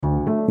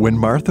When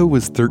Martha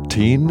was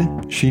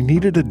 13, she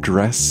needed a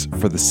dress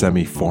for the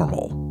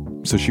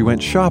semi-formal, so she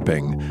went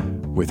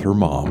shopping with her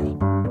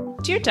mom.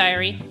 Dear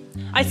Diary,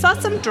 I saw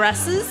some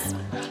dresses.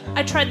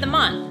 I tried them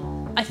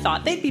on. I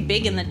thought they'd be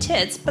big in the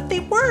tits, but they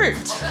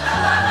weren't.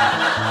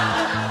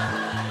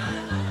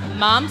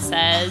 Mom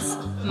says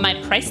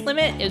my price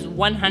limit is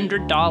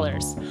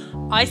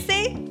 $100. I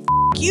say,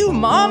 F you,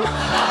 Mom.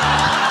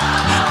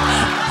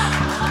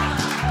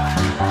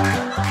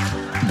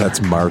 That's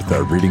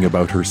Martha reading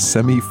about her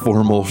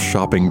semi-formal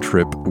shopping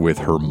trip with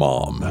her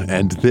mom.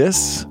 And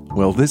this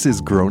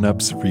is Grown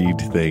Ups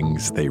Read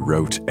Things They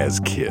Wrote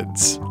as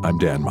Kids. I'm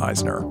Dan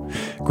Meisner.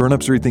 Grown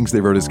Ups Read Things They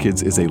Wrote as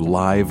Kids is a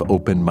live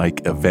open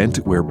mic event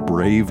where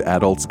brave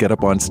adults get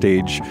up on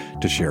stage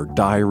to share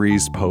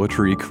diaries,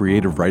 poetry,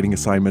 creative writing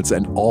assignments,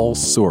 and all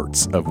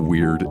sorts of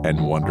weird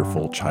and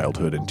wonderful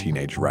childhood and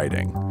teenage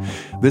writing.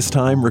 This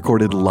time,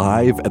 recorded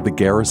live at the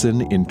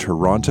Garrison in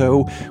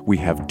Toronto, we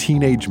have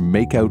teenage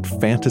makeout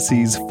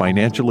fantasies,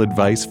 financial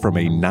advice from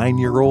a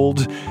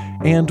 9-year-old,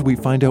 and we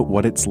find out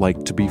what it's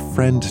like to be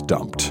friend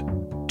dumped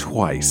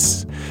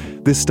twice.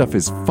 This stuff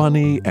is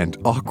funny and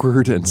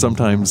awkward and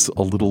sometimes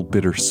a little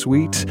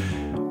bittersweet,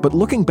 but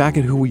looking back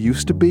at who we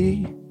used to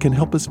be can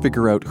help us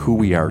figure out who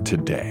we are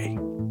today.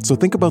 So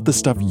think about the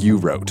stuff you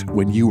wrote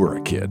when you were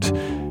a kid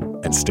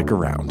and stick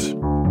around.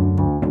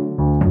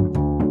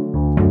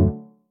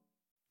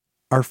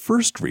 Our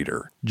first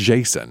reader,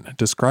 Jason,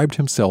 described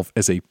himself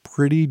as a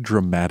pretty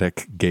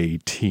dramatic gay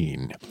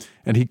teen,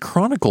 and he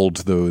chronicled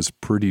those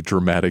pretty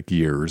dramatic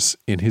years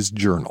in his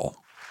journal.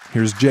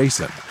 Here's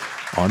Jason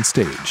on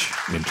stage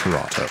in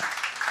Toronto.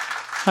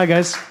 Hi,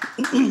 guys.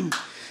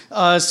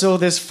 So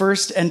this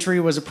first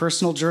entry was a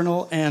personal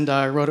journal, and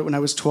I wrote it when I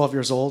was 12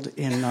 years old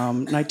in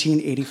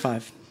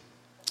 1985.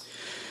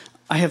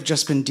 I have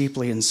just been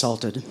deeply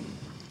insulted.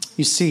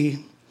 You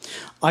see,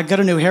 I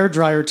got a new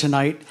hairdryer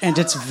tonight, and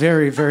it's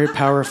very, very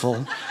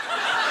powerful.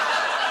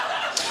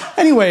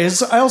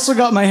 Anyways, I also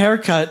got my hair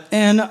cut,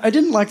 and I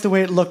didn't like the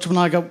way it looked when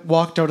I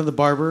walked out of the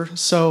barber,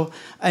 so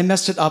I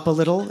messed it up a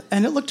little,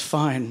 and it looked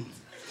fine.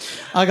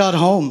 I got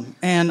home,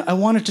 and I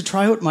wanted to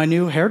try out my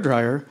new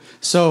hairdryer,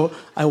 so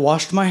I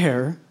washed my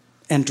hair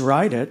and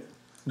dried it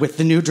with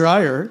the new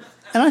dryer,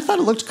 and I thought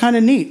it looked kind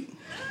of neat.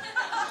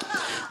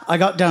 I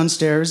got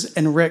downstairs,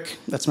 and Rick,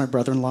 that's my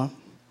brother-in-law,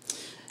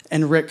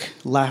 and Rick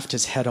laughed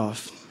his head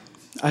off.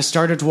 I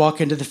started to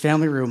walk into the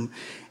family room,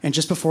 and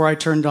just before I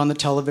turned on the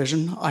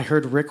television, I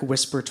heard Rick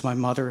whisper to my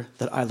mother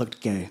that I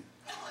looked gay.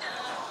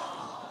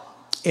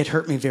 It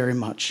hurt me very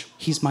much.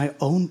 He's my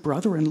own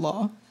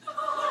brother-in-law.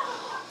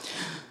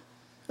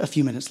 A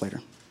few minutes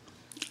later,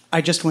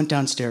 I just went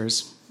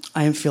downstairs.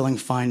 I am feeling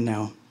fine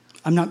now.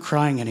 I'm not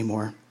crying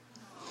anymore.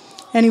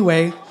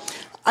 Anyway,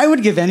 I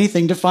would give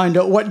anything to find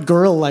out what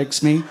girl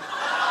likes me.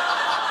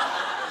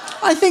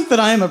 I think that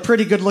I am a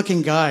pretty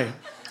good-looking guy.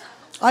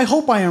 I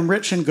hope I am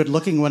rich and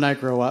good-looking when I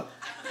grow up.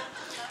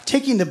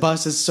 Taking the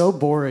bus is so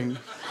boring.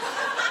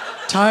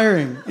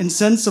 Tiring,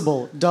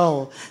 insensible,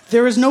 dull.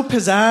 There is no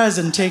pizzazz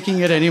in taking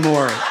it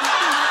anymore. Of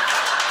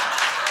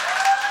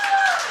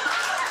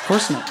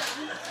course not.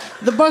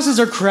 The buses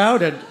are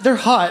crowded, they're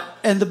hot,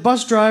 and the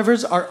bus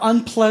drivers are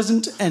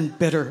unpleasant and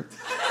bitter.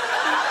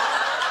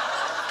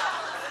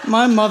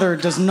 My mother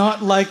does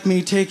not like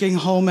me taking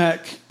home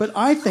ec, but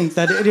I think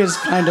that it is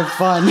kind of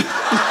fun.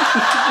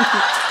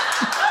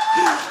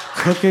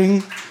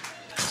 Cooking,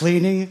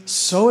 cleaning,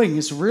 sewing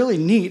is really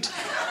neat.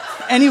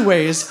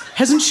 Anyways,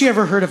 hasn't she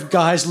ever heard of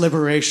guys'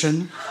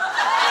 liberation?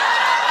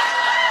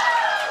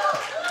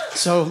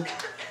 So,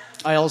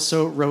 I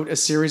also wrote a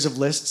series of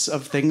lists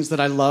of things that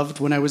I loved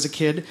when I was a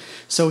kid.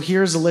 So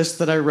here's a list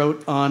that I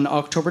wrote on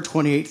October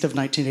 28th of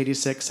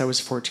 1986. I was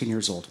 14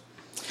 years old.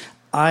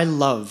 I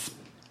love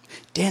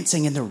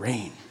dancing in the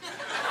rain.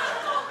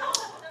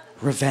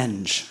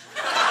 Revenge.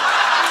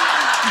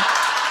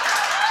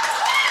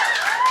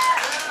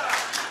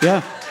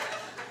 Yeah.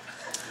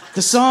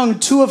 The song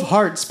Two of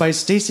Hearts by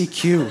Stacey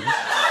Q.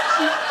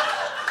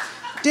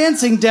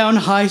 Dancing down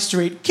High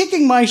Street,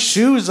 kicking my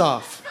shoes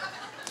off.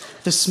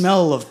 The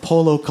smell of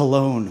Polo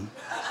cologne.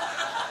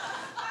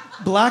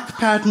 Black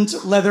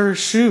patent leather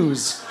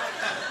shoes.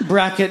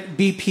 Bracket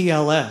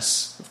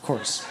BPLS, of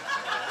course.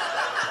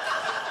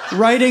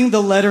 Writing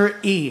the letter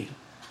E.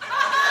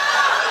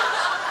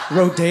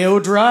 Rodeo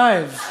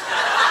Drive.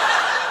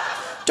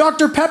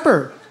 Dr.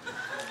 Pepper.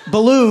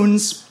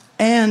 Balloons.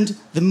 And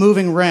the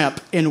moving ramp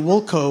in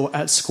Woolco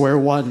at Square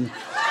One.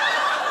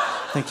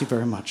 Thank you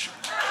very much.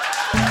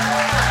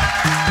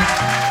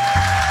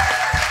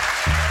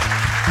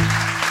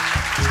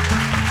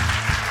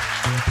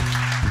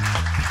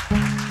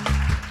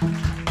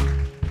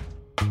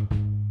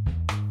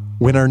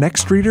 When our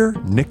next reader,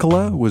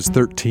 Nicola, was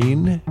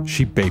 13,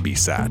 she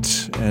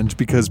babysat. And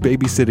because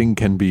babysitting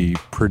can be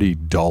pretty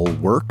dull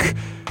work,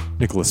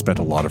 Nicola spent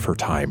a lot of her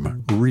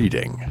time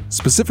reading.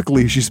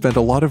 Specifically, she spent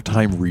a lot of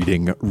time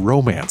reading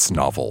romance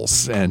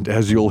novels. And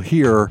as you'll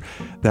hear,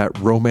 that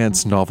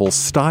romance novel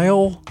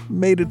style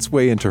made its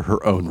way into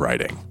her own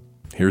writing.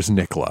 Here's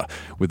Nicola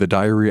with a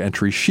diary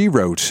entry she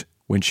wrote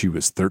when she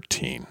was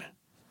 13.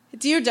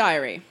 Dear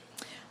Diary,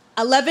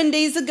 11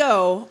 days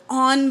ago,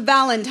 on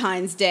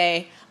Valentine's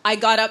Day, I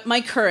got up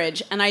my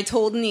courage and I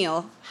told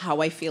Neil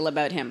how I feel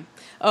about him.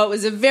 Oh, it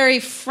was a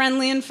very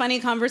friendly and funny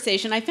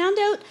conversation. I found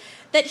out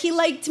that he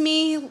liked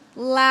me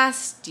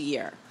last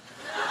year.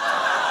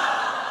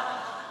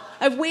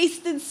 I've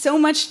wasted so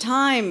much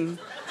time.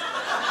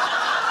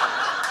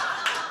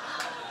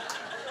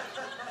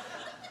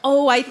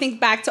 Oh, I think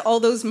back to all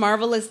those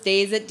marvelous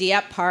days at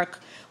Dieppe Park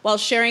while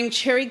sharing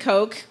cherry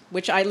Coke,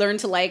 which I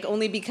learned to like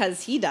only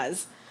because he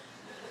does.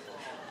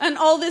 And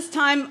all this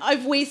time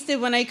I've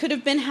wasted when I could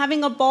have been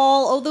having a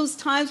ball, all those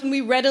times when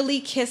we readily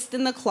kissed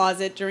in the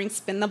closet during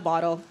Spin the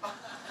Bottle.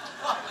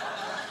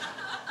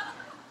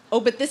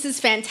 Oh, but this is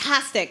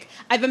fantastic.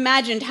 I've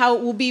imagined how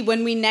it will be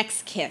when we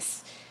next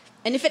kiss.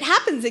 And if it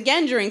happens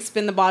again during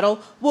Spin the Bottle,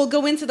 we'll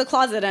go into the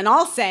closet and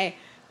I'll say,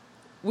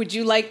 "Would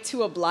you like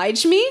to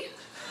oblige me?"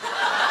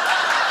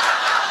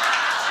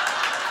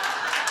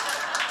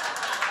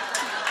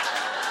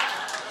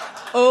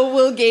 Oh,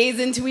 we'll gaze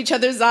into each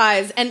other's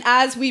eyes, and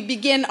as we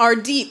begin our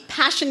deep,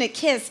 passionate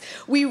kiss,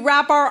 we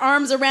wrap our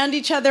arms around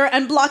each other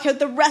and block out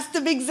the rest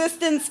of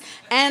existence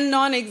and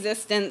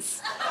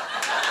non-existence.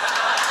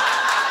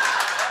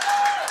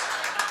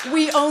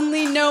 We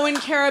only know and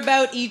care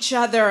about each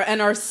other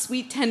and our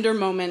sweet, tender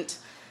moment.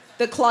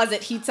 The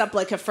closet heats up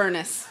like a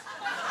furnace.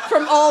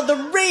 From all the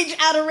rage,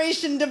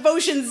 adoration,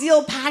 devotion,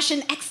 zeal,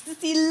 passion,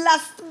 ecstasy,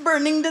 lust,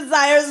 burning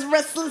desires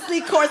restlessly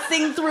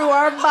coursing through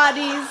our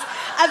bodies,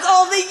 as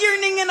all the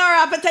yearning in our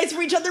appetites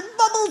for each other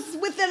bubbles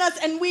within us,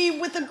 and we,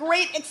 with a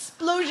great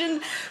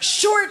explosion,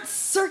 short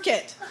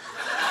circuit.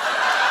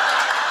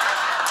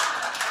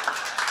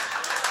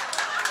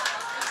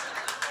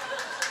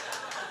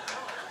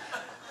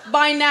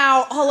 By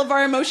now, all of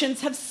our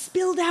emotions have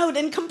spilled out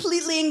and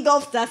completely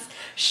engulfed us,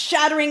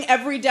 shattering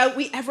every doubt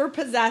we ever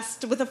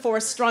possessed with a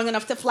force strong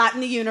enough to flatten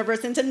the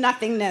universe into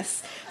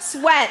nothingness.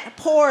 Sweat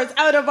pours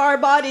out of our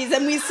bodies,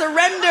 and we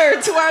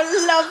surrender to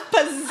our love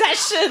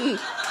possession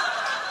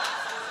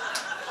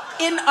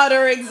in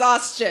utter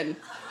exhaustion.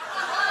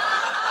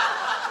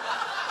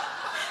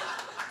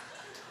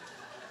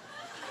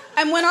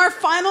 And when our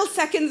final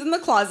seconds in the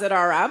closet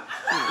are up,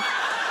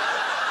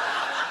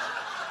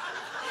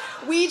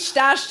 we each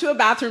dash to a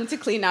bathroom to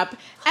clean up,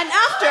 and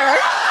after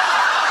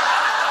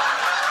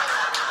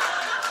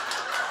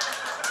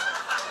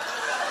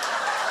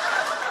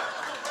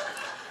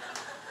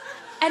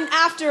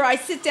I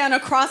sit down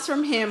across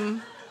from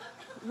him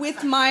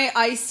with my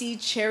icy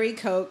cherry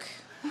Coke,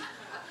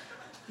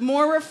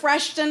 more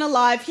refreshed and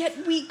alive,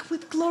 yet weak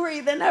with glory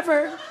than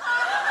ever,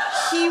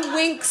 he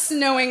winks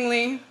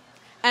knowingly,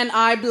 and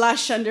I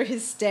blush under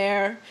his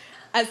stare,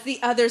 as the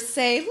others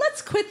say,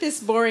 "Let's quit this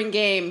boring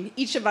game,"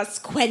 each of us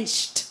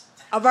quenched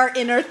of our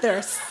inner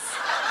thirsts.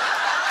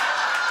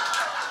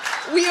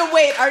 We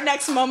await our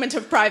next moment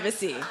of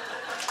privacy.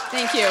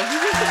 Thank you.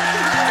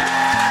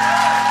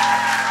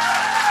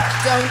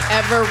 Don't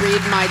ever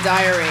read my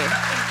diary.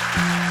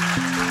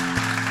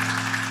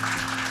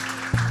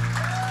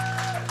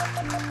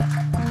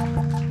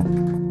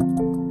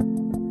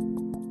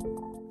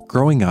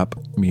 Growing up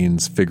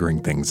means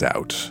figuring things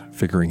out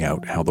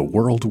how the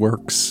world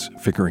works,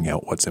 figuring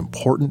out what's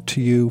important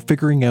to you,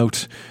 figuring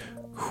out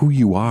who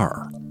you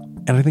are.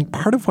 And I think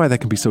part of why that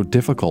can be so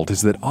difficult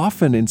is that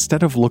often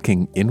instead of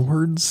looking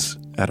inwards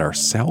at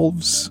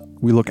ourselves,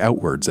 we look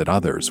outwards at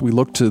others. We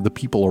look to the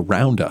people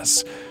around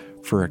us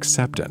for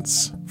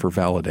acceptance, for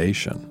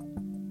validation.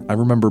 I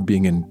remember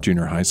being in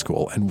junior high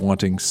school and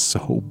wanting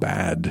so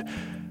bad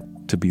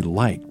to be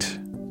liked,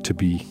 to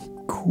be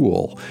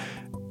cool.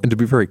 And to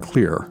be very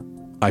clear,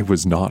 I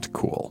was not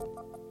cool.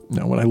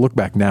 Now, when I look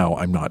back now,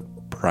 I'm not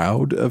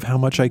proud of how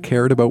much I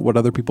cared about what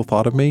other people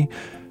thought of me,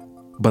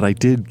 but I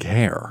did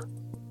care.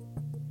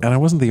 And I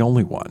wasn't the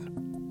only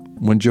one.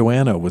 When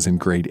Joanna was in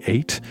grade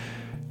 8,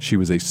 she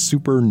was a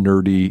super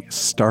nerdy,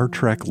 Star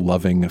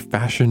Trek-loving,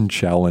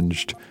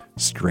 fashion-challenged,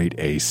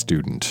 straight-A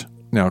student.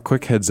 Now, a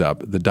quick heads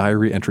up, the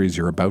diary entries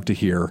you're about to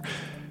hear,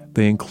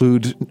 they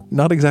include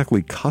not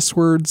exactly cuss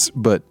words,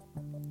 but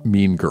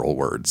mean girl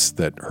words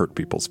that hurt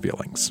people's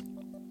feelings.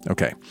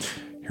 Okay,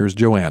 here's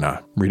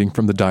Joanna reading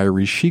from the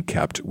diary she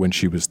kept when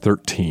she was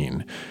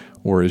 13,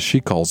 or as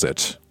she calls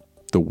it,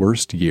 the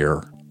worst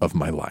year of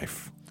my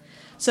life.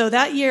 So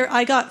that year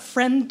I got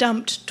friend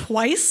dumped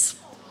twice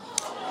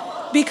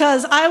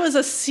because I was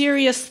a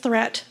serious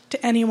threat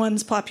to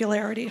anyone's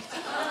popularity.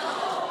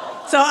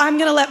 So I'm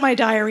going to let my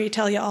diary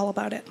tell you all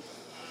about it.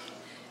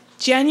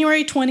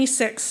 January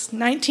 26,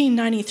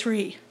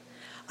 1993.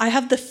 I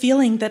have the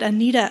feeling that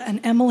Anita and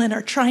Emmeline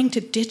are trying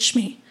to ditch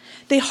me.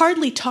 They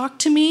hardly talk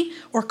to me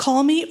or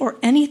call me or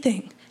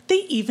anything.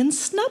 They even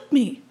snub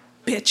me.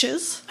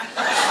 Bitches.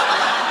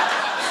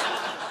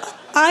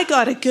 I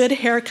got a good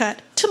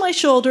haircut, to my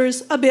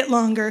shoulders, a bit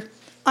longer.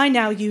 I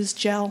now use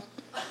gel.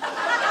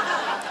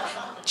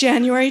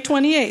 January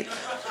 28th.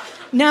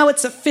 Now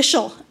it's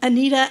official.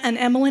 Anita and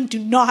Emmeline do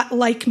not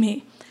like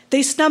me.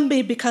 They snub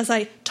me because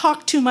I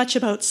talk too much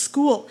about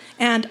school,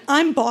 and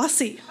I'm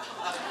bossy.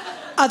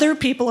 Other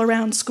people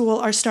around school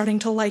are starting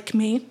to like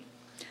me.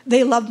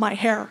 They love my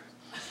hair.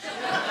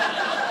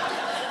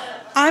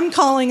 I'm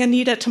calling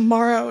Anita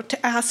tomorrow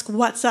to ask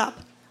what's up.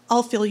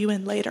 I'll fill you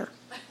in later.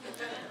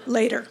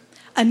 Later.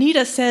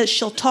 Anita says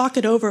she'll talk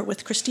it over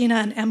with Christina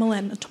and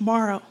Emmeline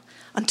tomorrow.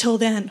 Until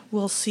then,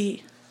 we'll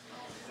see.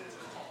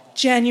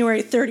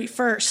 January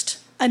 31st.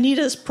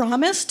 Anita's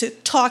promise to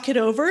talk it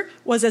over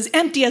was as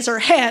empty as her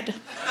head.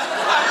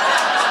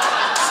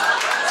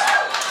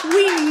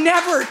 We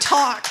never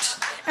talked,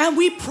 and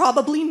we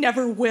probably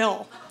never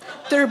will.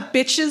 They're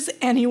bitches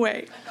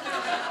anyway.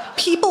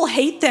 People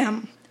hate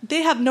them.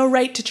 They have no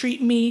right to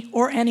treat me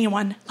or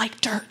anyone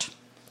like dirt.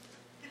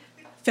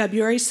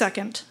 February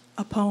 2nd,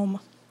 a poem.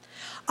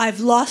 I've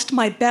lost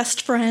my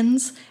best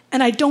friends,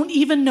 and I don't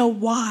even know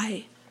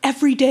why.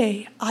 Every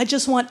day, I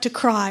just want to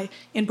cry,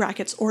 in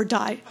brackets, or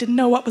die. Didn't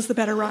know what was the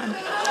better rhyme.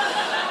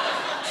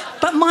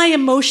 But my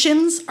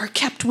emotions are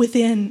kept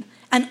within,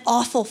 an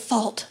awful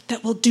fault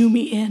that will do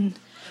me in.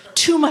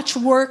 Too much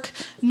work,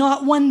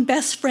 not one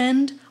best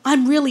friend.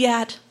 I'm really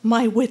at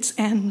my wit's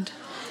end.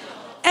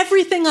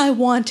 Everything I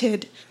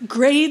wanted,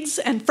 grades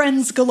and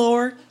friends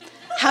galore,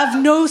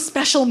 have no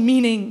special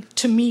meaning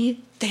to me.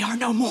 They are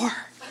no more.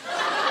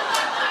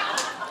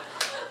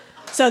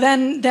 So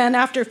then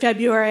after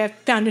February, I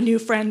found a new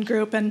friend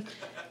group, and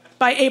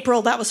by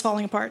April, that was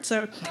falling apart.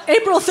 So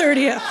April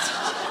 30th,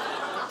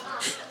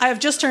 I have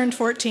just turned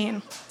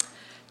 14.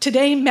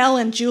 Today, Mel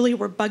and Julie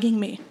were bugging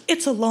me.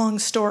 It's a long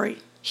story.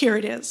 Here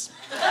it is.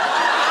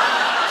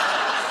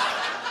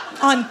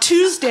 On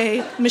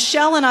Tuesday,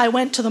 Michelle and I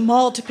went to the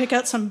mall to pick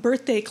out some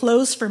birthday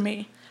clothes for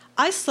me.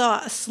 I saw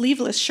a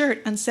sleeveless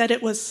shirt and said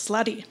it was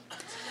slutty.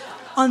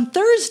 On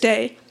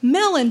Thursday,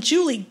 Mel and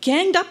Julie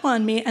ganged up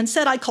on me and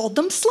said I called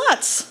them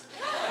sluts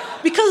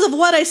because of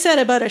what I said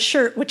about a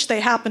shirt which they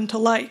happen to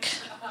like.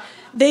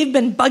 They've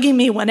been bugging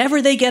me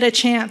whenever they get a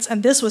chance,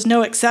 and this was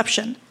no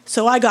exception.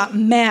 So I got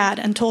mad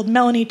and told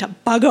Melanie to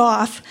bug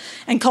off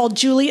and called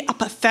Julie a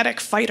pathetic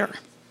fighter.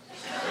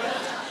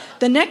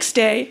 The next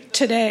day,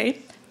 today,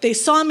 they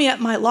saw me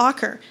at my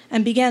locker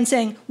and began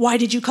saying, "Why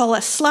did you call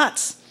us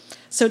sluts?"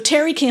 So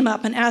Terry came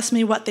up and asked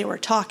me what they were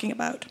talking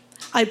about.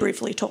 I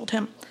briefly told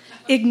him.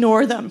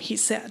 "Ignore them," he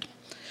said.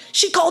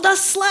 "She called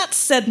us sluts,"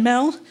 said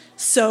Mel.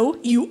 "So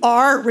you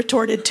are,"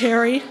 retorted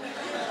Terry.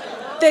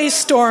 They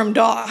stormed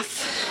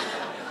off.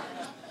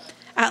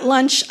 At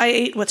lunch, I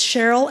ate with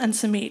Cheryl and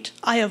Samit.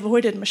 I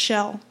avoided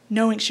Michelle,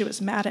 knowing she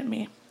was mad at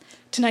me.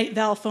 Tonight,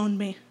 Val phoned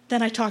me.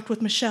 Then I talked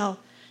with Michelle.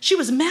 She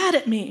was mad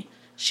at me.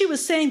 She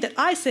was saying that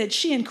I said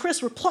she and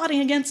Chris were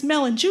plotting against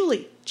Mel and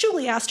Julie.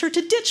 Julie asked her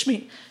to ditch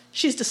me.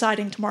 She's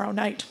deciding tomorrow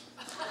night.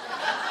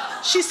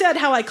 She said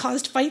how I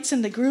caused fights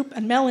in the group,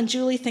 and Mel and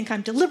Julie think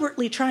I'm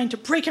deliberately trying to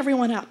break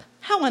everyone up.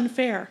 How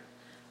unfair.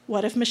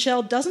 What if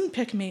Michelle doesn't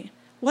pick me?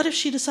 What if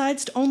she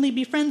decides to only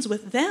be friends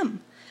with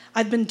them?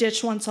 I've been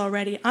ditched once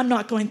already. I'm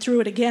not going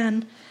through it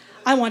again.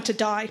 I want to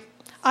die.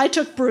 I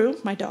took Brew,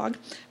 my dog,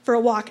 for a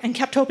walk and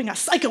kept hoping a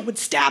psycho would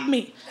stab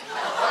me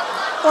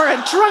or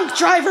a drunk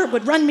driver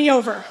would run me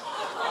over.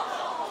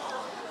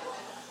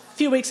 A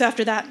few weeks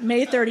after that,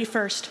 May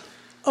 31st.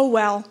 Oh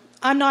well,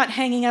 I'm not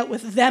hanging out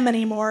with them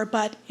anymore,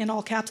 but, in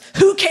all caps,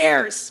 who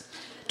cares?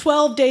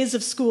 12 days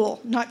of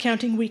school, not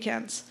counting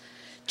weekends.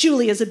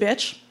 Julie is a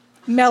bitch.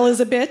 Mel is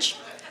a bitch.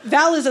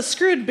 Val is a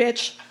screwed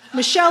bitch.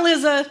 Michelle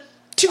is a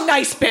too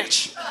nice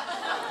bitch.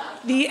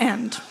 The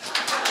end.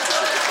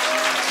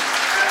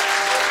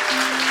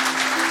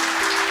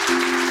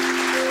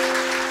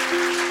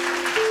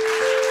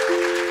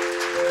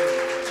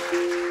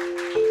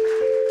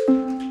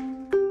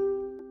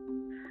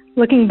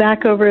 Looking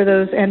back over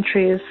those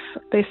entries,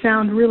 they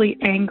sound really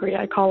angry.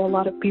 I call a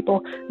lot of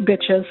people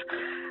bitches.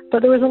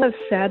 But there was a lot of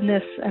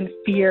sadness and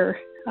fear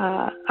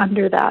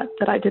under that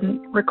I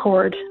didn't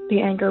record.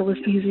 The anger was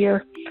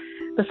easier.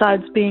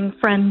 Besides being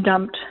friend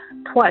dumped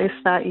twice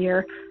that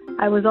year,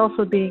 I was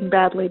also being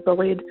badly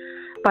bullied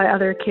by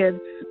other kids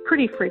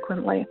pretty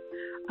frequently.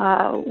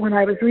 When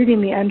I was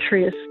reading the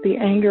entries, the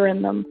anger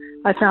in them,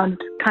 I found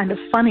kind of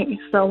funny.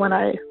 So when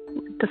I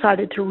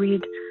decided to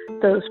read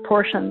those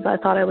portions, I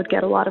thought I would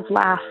get a lot of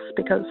laughs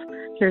because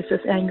here's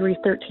this angry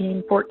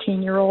 13,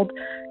 14-year-old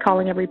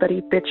calling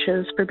everybody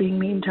bitches for being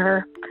mean to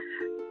her.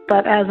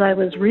 But as I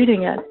was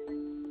reading it,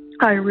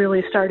 I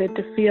really started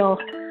to feel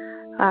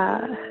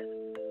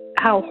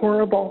how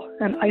horrible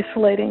and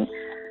isolating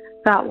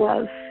that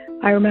was.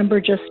 I remember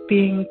just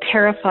being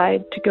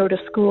terrified to go to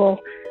school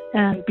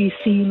and be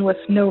seen with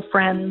no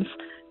friends,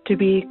 to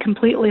be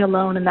completely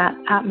alone in that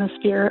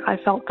atmosphere. I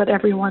felt that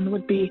everyone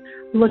would be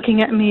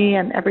looking at me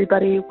and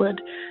everybody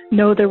would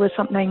know there was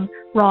something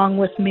wrong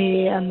with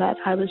me and that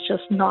I was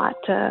just not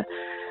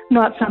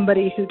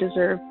somebody who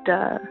deserved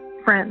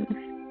friends.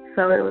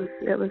 So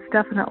it was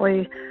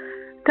definitely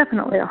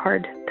a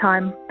hard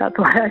time. That's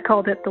why I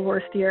called it the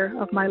worst year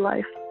of my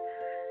life.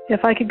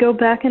 If I could go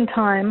back in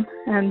time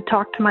and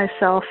talk to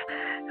myself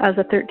as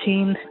a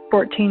 13,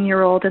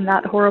 14-year-old in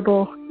that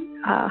horrible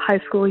high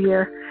school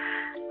year,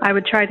 I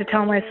would try to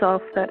tell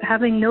myself that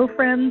having no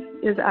friends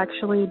is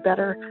actually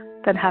better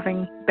than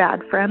having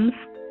bad friends.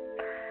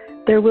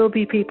 There will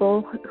be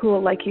people who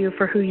will like you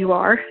for who you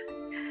are.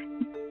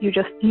 You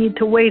just need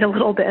to wait a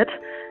little bit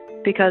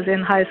because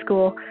in high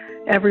school,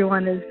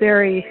 everyone is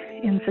very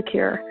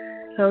insecure.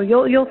 So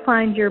you'll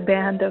find your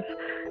band of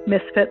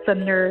misfits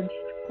and nerds,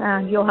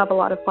 and you'll have a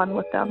lot of fun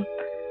with them.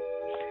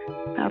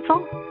 That's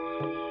all.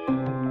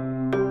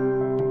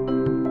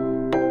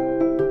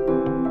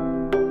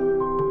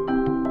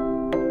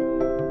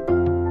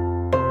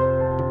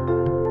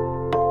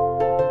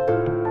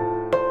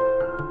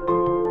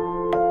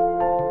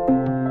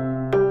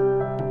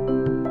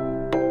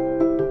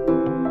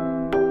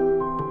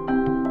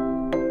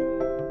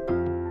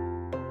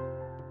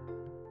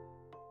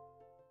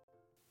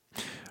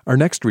 Our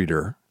next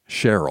reader,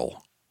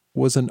 Cheryl,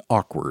 was an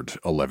awkward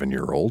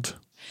 11-year-old.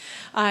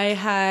 I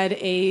had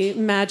a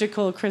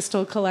magical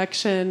crystal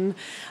collection.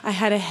 I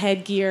had a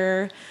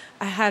headgear.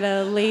 I had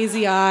a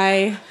lazy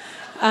eye.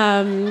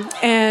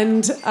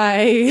 And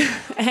I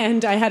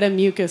had a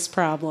mucus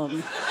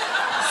problem.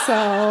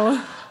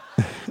 So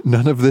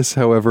None of this,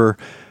 however,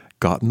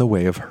 got in the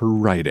way of her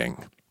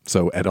writing.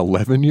 So at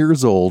 11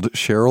 years old,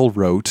 Cheryl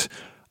wrote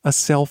a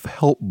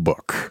self-help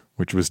book,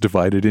 which was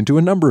divided into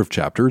a number of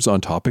chapters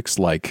on topics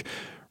like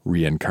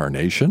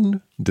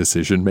reincarnation,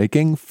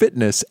 decision-making,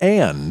 fitness,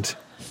 and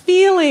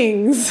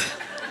feelings.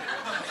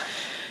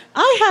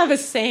 I have a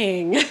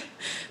saying,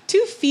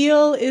 to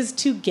feel is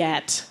to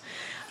get.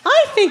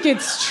 I think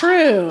it's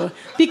true,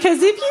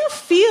 because if you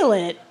feel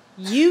it,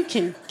 you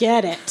can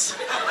get it.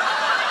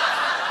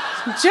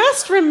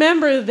 Just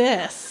remember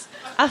this,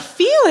 a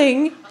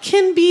feeling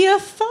can be a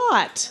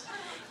thought.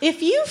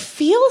 If you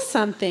feel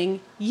something,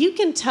 you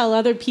can tell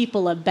other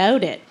people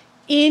about it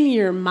in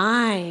your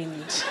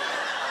mind.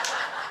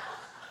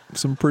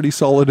 some pretty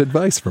solid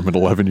advice from an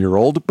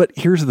 11-year-old. But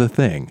here's the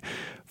thing.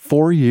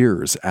 4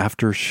 years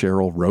after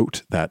Cheryl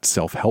wrote that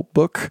self-help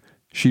book,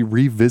 she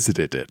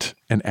revisited it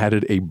and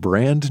added a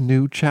brand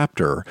new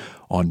chapter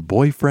on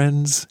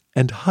boyfriends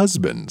and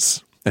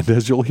husbands. And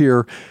as you'll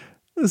hear,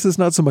 this is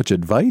not so much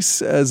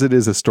advice as it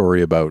is a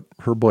story about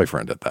her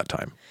boyfriend at that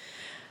time.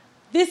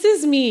 This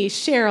is me,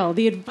 Cheryl,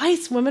 the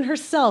advice woman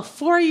herself,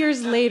 4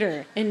 years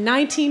later in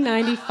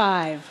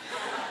 1995.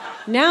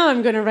 Now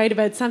I'm going to write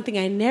about something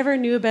I never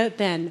knew about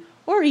then,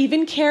 or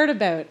even cared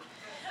about.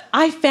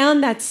 I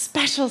found that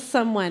special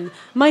someone,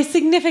 my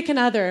significant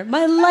other,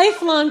 my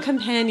lifelong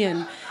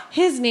companion.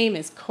 His name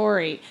is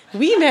Corey.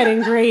 We met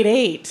in grade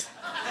 8.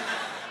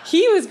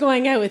 He was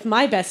going out with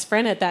my best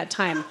friend at that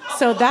time,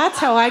 so that's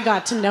how I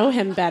got to know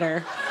him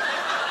better.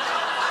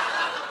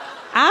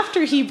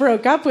 After he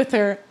broke up with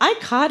her, I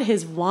caught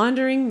his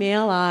wandering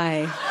male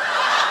eye.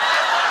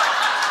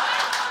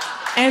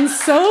 And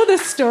so the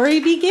story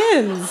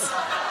begins.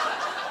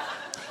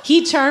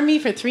 He charmed me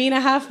for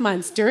 3.5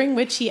 months, during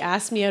which he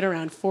asked me out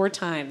around 4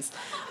 times.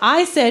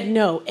 I said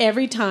no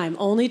every time,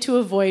 only to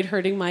avoid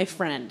hurting my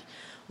friend.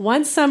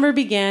 Once summer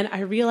began,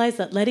 I realized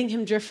that letting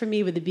him drift from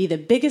me would be the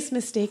biggest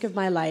mistake of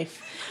my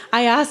life.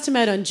 I asked him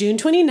out on June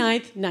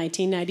 29th,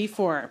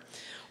 1994.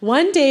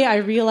 One day I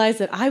realized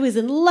that I was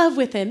in love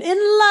with him. In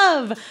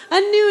love! A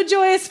new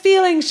joyous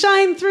feeling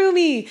shined through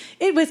me.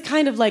 It was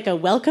kind of like a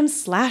welcome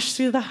slash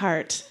through the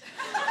heart.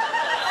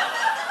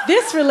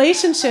 This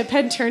relationship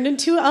had turned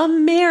into a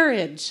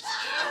marriage.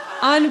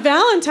 On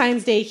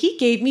Valentine's Day, he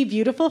gave me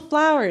beautiful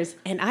flowers,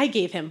 and I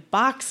gave him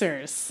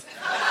boxers.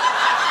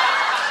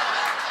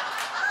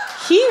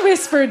 He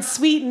whispered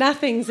sweet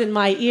nothings in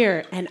my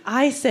ear, and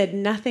I said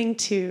nothing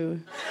too.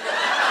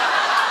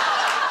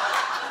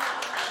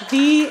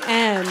 The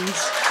end.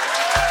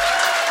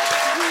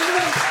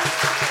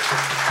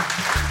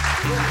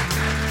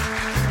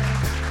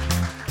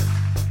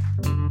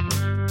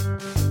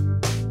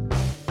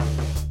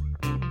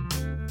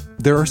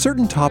 There are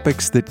certain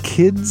topics that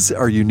kids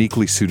are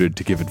uniquely suited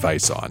to give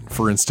advice on.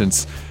 For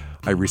instance,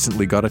 I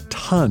recently got a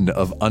ton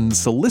of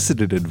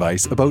unsolicited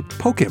advice about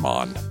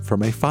Pokemon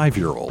from a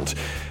 5-year-old.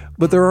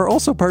 But there are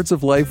also parts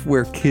of life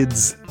where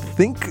kids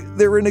think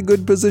they're in a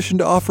good position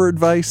to offer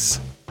advice,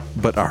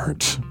 but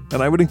aren't.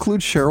 And I would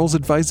include Cheryl's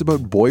advice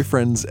about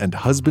boyfriends and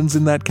husbands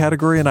in that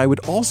category, and I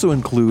would also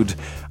include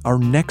our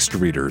next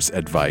reader's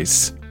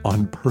advice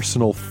on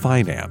personal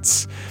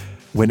finance.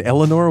 When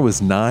Eleanor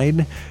was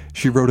 9,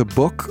 she wrote a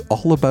book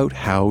all about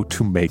how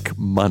to make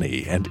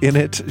money, and in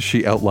it,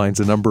 she outlines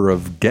a number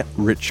of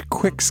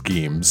get-rich-quick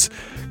schemes,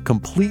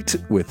 complete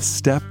with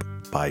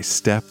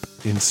step-by-step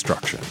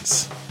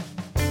instructions.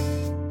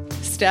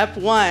 Step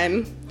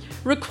 1.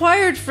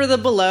 Required for the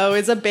below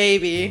is a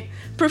baby,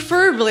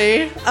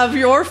 preferably of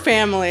your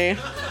family.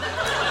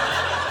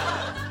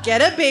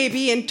 Get a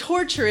baby and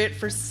torture it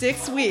for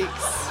 6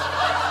 weeks.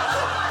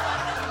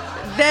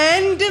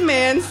 Then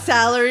demand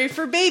salary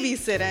for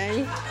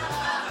babysitting.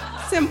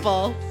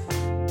 Simple.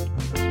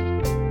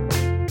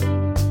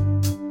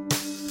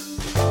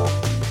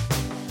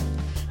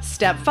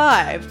 Step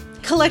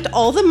 5. Collect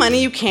all the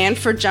money you can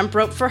for Jump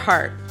Rope for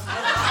Heart.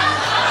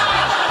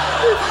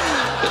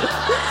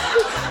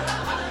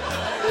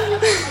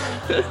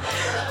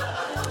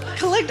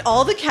 Collect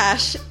all the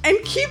cash and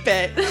keep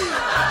it.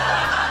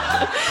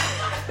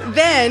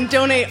 Then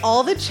donate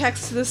all the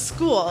checks to the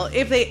school.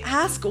 If they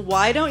ask,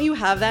 why don't you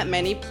have that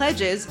many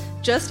pledges,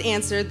 Just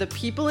answer, the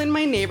people in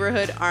my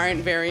neighborhood aren't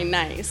very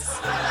nice.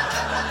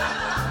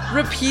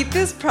 Repeat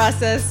this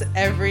process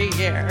every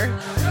year.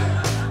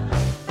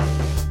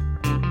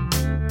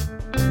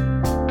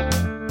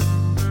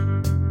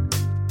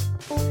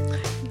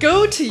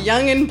 Go to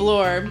Young and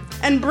Bloor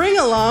and bring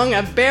along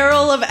a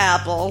barrel of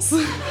apples.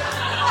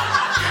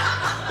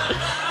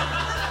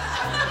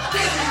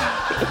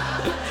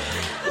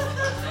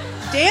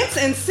 Dance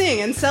and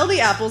sing and sell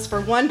the apples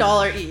for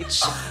 $1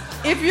 each.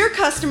 If your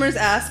customers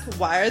ask,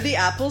 why are the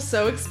apples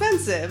so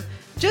expensive?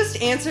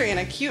 Just answer in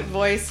a cute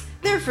voice,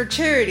 they're for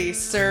charity,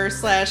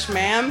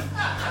 sir/ma'am.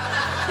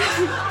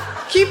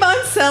 Keep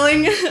on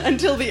selling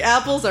until the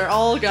apples are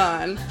all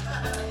gone.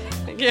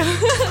 Thank you.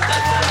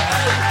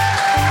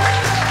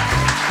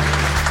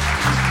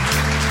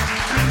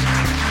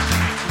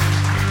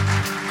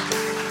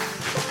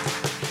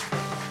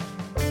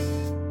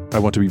 I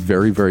want to be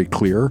very, very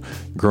clear.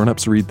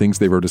 Grown-Ups Read Things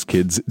They Wrote as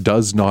Kids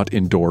does not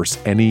endorse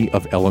any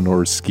of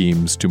Eleanor's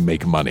schemes to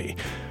make money.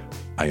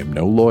 I am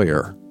no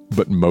lawyer,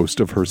 but most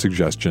of her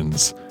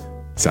suggestions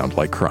sound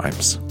like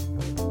crimes.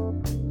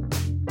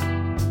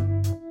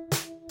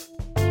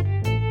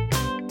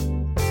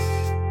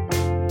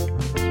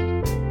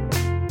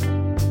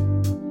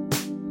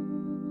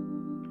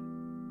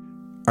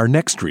 Our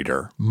next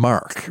reader,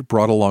 Mark,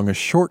 brought along a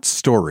short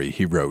story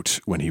he wrote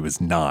when he was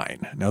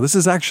 9. Now, this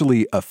is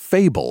actually a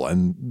fable,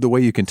 and the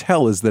way you can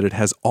tell is that it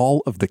has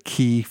all of the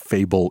key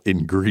fable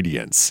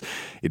ingredients.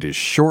 It is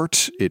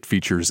short, it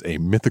features a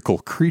mythical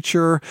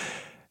creature,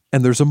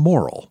 and there's a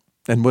moral.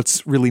 And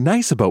what's really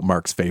nice about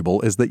Mark's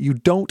fable is that you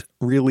don't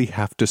really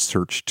have to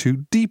search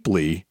too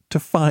deeply to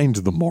find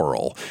the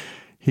moral.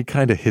 He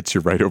kind of hits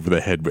you right over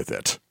the head with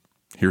it.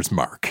 Here's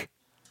Mark.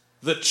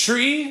 The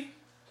tree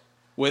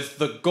with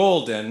the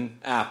golden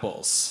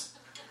apples.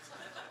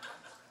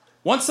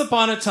 Once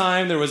upon a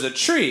time, there was a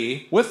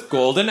tree with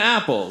golden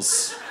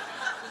apples.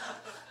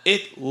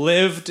 It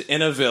lived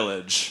in a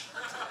village.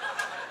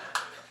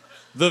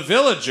 The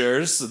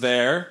villagers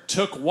there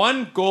took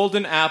one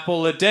golden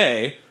apple a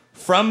day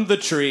from the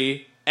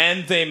tree,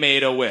 and they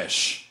made a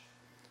wish.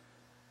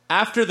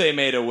 After they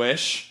made a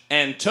wish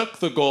and took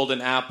the golden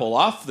apple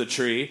off the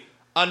tree,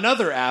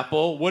 another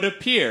apple would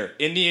appear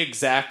in the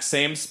exact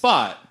same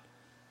spot.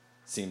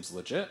 Seems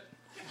legit.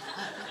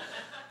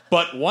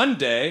 But one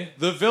day,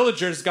 the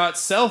villagers got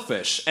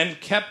selfish and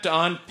kept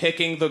on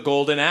picking the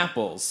golden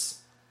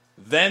apples.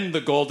 Then the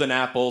golden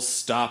apples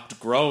stopped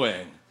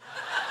growing.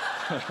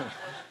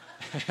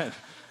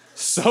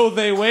 So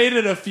they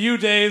waited a few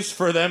days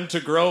for them to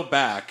grow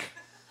back.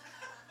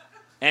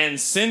 And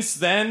since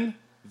then,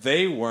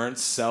 they weren't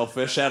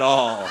selfish at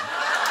all.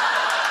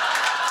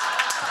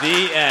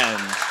 The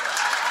end.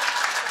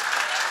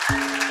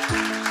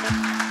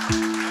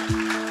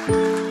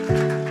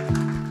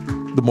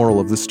 The moral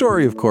of the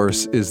story, of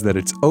course, is that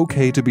it's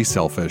okay to be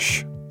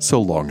selfish so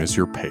long as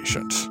you're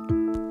patient.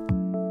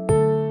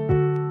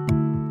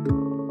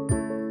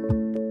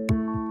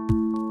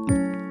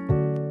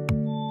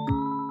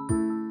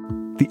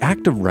 The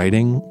act of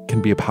writing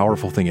can be a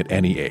powerful thing at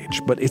any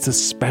age, but it's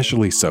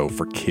especially so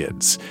for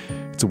kids.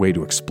 It's a way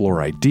to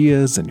explore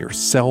ideas and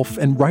yourself,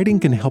 and writing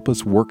can help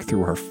us work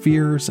through our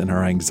fears and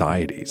our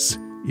anxieties,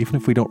 even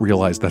if we don't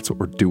realize that's what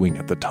we're doing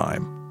at the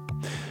time.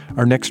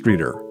 Our next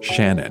reader,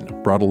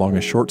 Shannon, brought along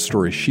a short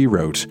story she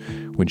wrote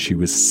when she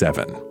was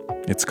 7.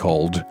 It's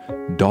called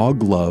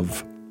Dog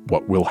Love,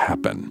 What Will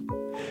Happen?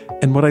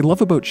 And what I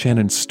love about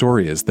Shannon's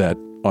story is that,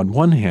 on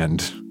one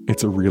hand,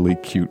 it's a really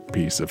cute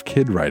piece of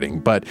kid writing,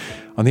 but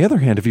on the other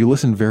hand, if you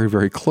listen very,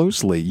 very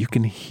closely, you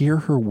can hear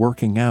her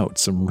working out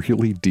some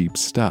really deep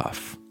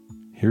stuff.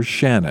 Here's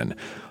Shannon,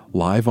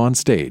 live on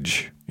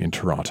stage in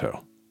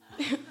Toronto.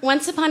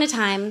 Once upon a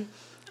time,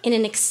 in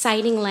an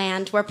exciting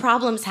land where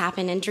problems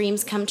happen and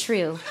dreams come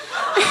true.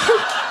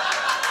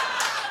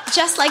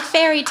 Just like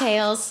fairy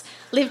tales,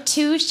 lived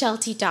 2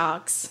 Sheltie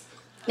dogs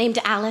named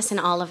Alice and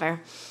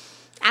Oliver.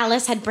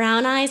 Alice had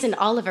brown eyes and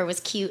Oliver was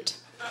cute.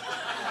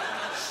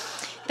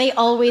 They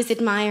always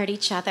admired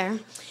each other,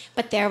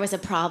 but there was a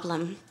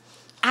problem.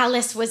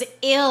 Alice was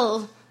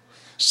ill.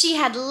 She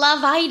had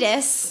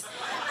love-itis.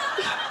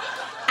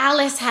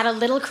 Alice had a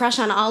little crush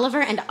on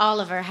Oliver, and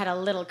Oliver had a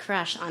little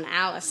crush on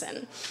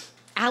Allison.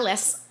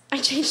 Alice, I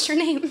changed her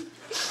name.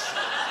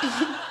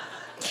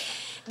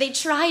 They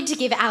tried to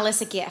give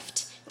Alice a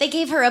gift. They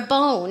gave her a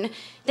bone.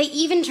 They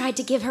even tried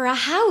to give her a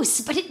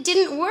house, but it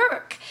didn't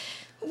work.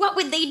 What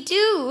would they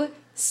do?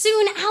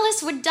 Soon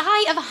Alice would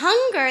die of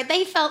hunger.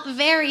 They felt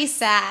very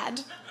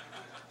sad.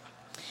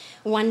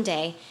 One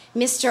day,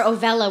 Mr.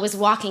 Ovella was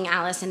walking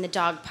Alice in the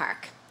dog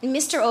park.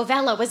 Mr.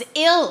 Ovella was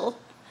ill.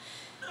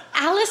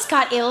 Alice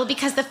got ill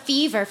because the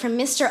fever from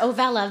Mr.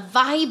 Ovella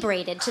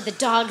vibrated to the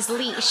dog's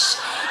leash,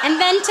 and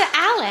then to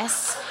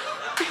Alice.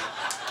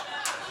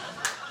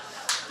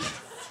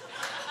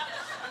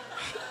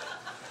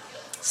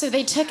 So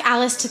they took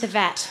Alice to the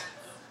vet.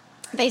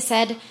 They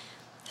said,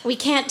 "We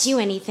can't do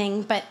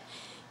anything, but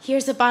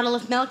here's a bottle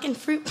of milk and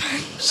fruit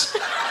punch."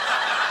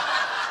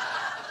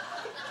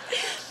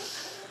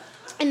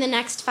 In the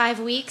next 5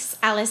 weeks,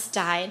 Alice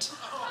died.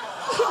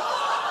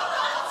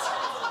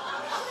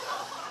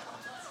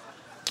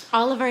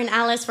 Oliver and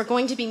Alice were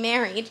going to be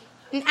married,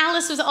 and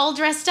Alice was all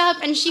dressed up,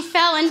 and she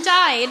fell and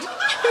died.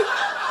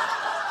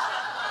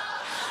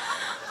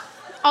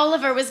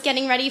 Oliver was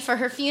getting ready for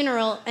her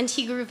funeral, and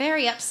he grew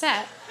very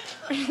upset,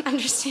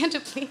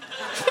 understandably.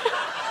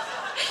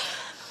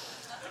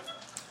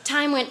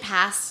 Time went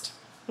past,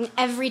 and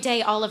every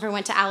day Oliver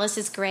went to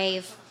Alice's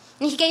grave.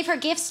 And he gave her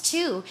gifts,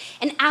 too.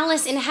 And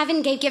Alice in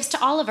heaven gave gifts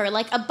to Oliver,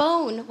 like a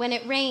bone when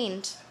it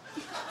rained.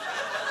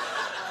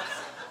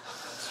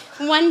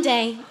 One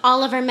day,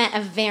 Oliver met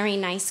a very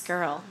nice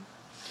girl.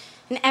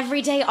 And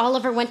every day,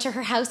 Oliver went to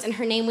her house, and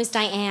her name was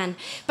Diane.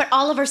 But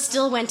Oliver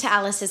still went to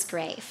Alice's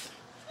grave.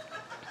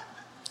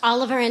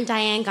 Oliver and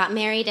Diane got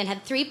married and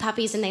had 3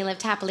 puppies, and they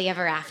lived happily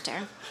ever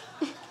after.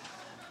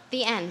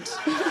 The end.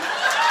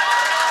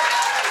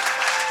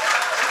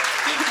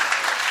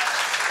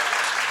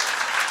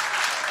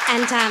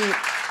 And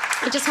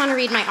I just want to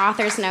read my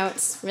author's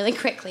notes really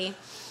quickly.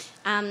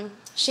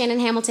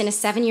 Shannon Hamilton is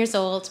 7 years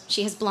old.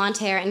 She has blonde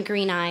hair and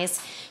green eyes.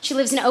 She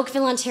lives in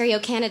Oakville, Ontario,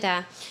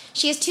 Canada.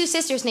 She has 2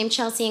 sisters named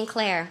Chelsea and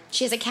Claire.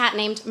 She has a cat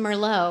named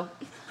Merlot.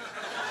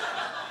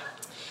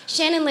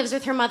 Shannon lives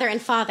with her mother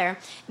and father.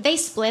 They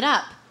split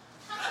up.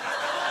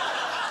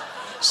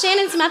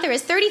 Shannon's mother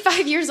is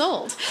 35 years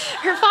old.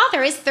 Her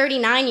father is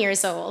 39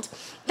 years old.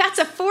 That's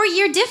a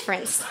 4-year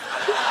difference.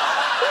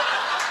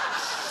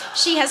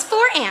 She has 4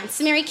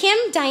 aunts, Mary Kim,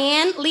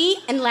 Diane, Lee,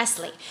 and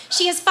Leslie.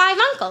 She has 5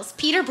 uncles,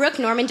 Peter, Brooke,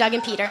 Norman, Doug,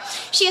 and Peter.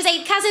 She has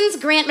 8 cousins,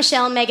 Grant,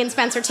 Michelle, Megan,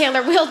 Spencer,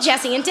 Taylor, Will,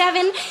 Jesse, and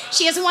Devin.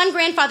 She has 1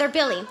 grandfather,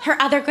 Billy. Her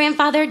other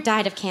grandfather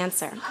died of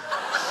cancer.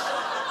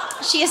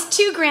 She has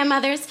 2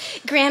 grandmothers,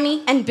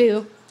 Grammy and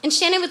Boo. And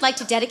Shannon would like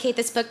to dedicate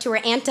this book to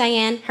her Aunt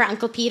Diane, her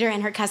Uncle Peter,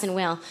 and her cousin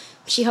Will.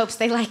 She hopes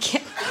they like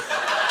it.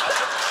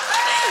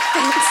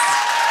 Thanks.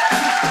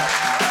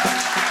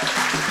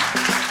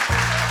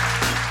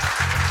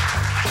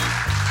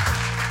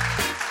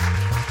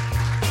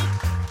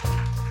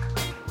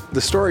 The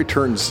story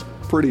turns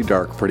pretty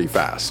dark pretty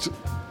fast.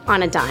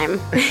 On a dime.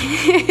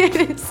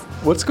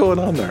 What's going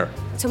on there?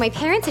 So my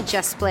parents had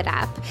just split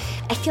up.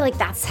 I feel like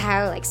that's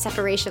how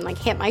separation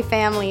hit my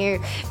family,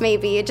 or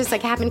maybe it just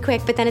happened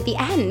quick. But then at the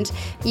end,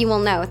 you will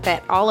note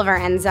that Oliver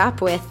ends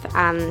up with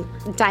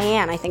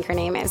Diane, I think her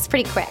name is,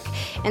 pretty quick,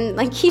 and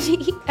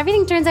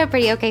everything turns out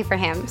pretty okay for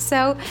him.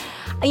 So,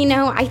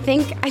 I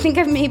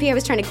think maybe I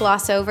was trying to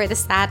gloss over the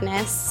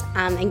sadness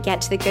and get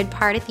to the good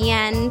part at the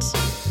end.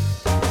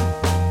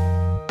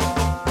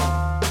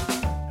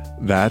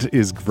 That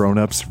is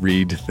Grown-Ups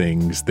Read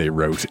Things They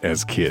Wrote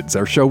as Kids.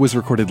 Our show was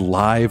recorded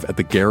live at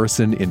the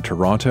Garrison in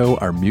Toronto.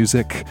 Our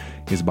music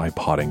is by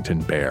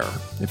Poddington Bear.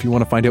 If you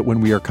want to find out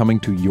when we are coming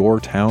to your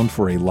town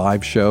for a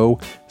live show,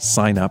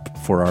 sign up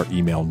for our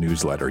email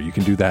newsletter. You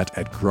can do that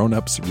at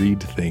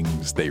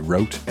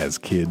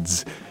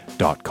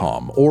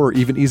grownupsreadthingsttheyWroteAsKids.com. Or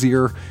even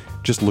easier,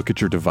 just look at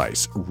your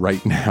device.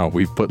 Right now,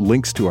 we've put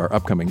links to our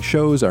upcoming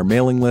shows, our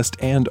mailing list,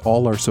 and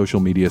all our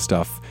social media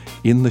stuff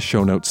in the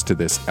show notes to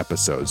this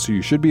episode. So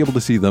you should be able to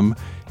see them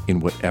in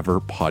whatever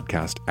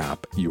podcast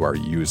app you are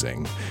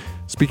using.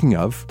 Speaking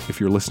of, if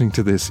you're listening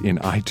to this in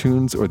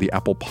iTunes or the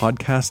Apple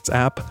Podcasts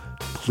app,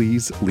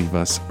 please leave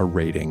us a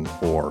rating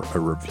or a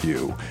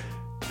review.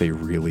 They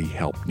really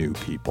help new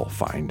people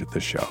find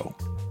the show.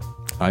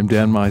 I'm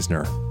Dan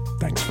Meisner.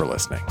 Thanks for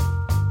listening.